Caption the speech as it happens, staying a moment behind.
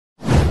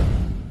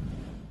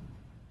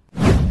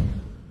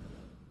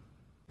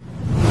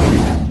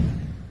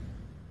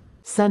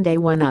Sunday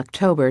 1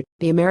 October,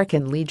 the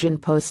American Legion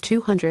Post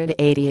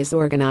 280 is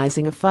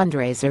organizing a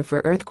fundraiser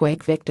for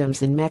earthquake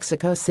victims in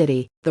Mexico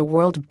City. The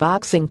World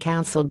Boxing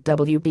Council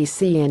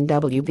WBC and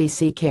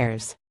WBC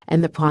Cares,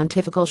 and the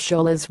Pontifical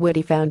Scholas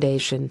Witty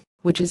Foundation,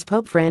 which is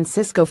Pope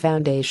Francisco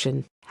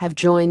Foundation, have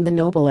joined the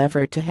noble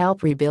effort to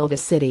help rebuild a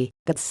city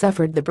that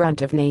suffered the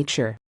brunt of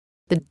nature.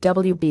 The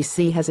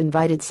WBC has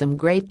invited some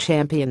great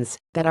champions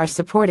that are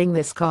supporting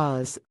this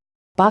cause.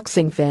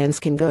 Boxing fans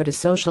can go to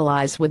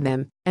socialize with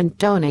them and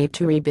donate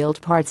to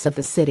rebuild parts of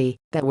the city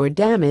that were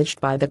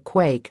damaged by the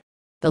quake.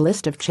 The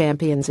list of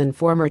champions and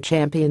former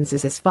champions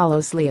is as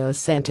follows: Leo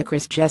Santa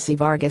Cruz, Jesse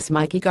Vargas,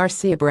 Mikey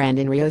Garcia,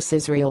 Brandon Rios,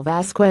 Israel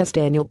Vasquez,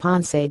 Daniel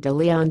Ponce de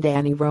Leon,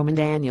 Danny Roman,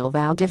 Daniel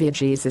Valdivia,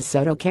 Jesus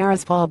Soto,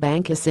 Caras, Paul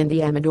Banca,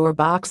 Cindy Amador.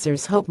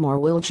 Boxers hope more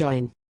will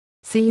join.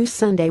 See you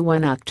Sunday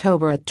 1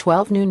 October at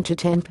 12 noon to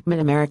 10 p.m.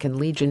 American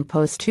Legion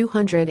Post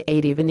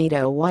 280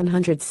 Benito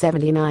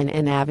 179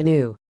 N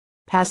Avenue,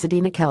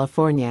 Pasadena,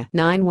 California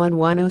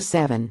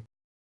 91107.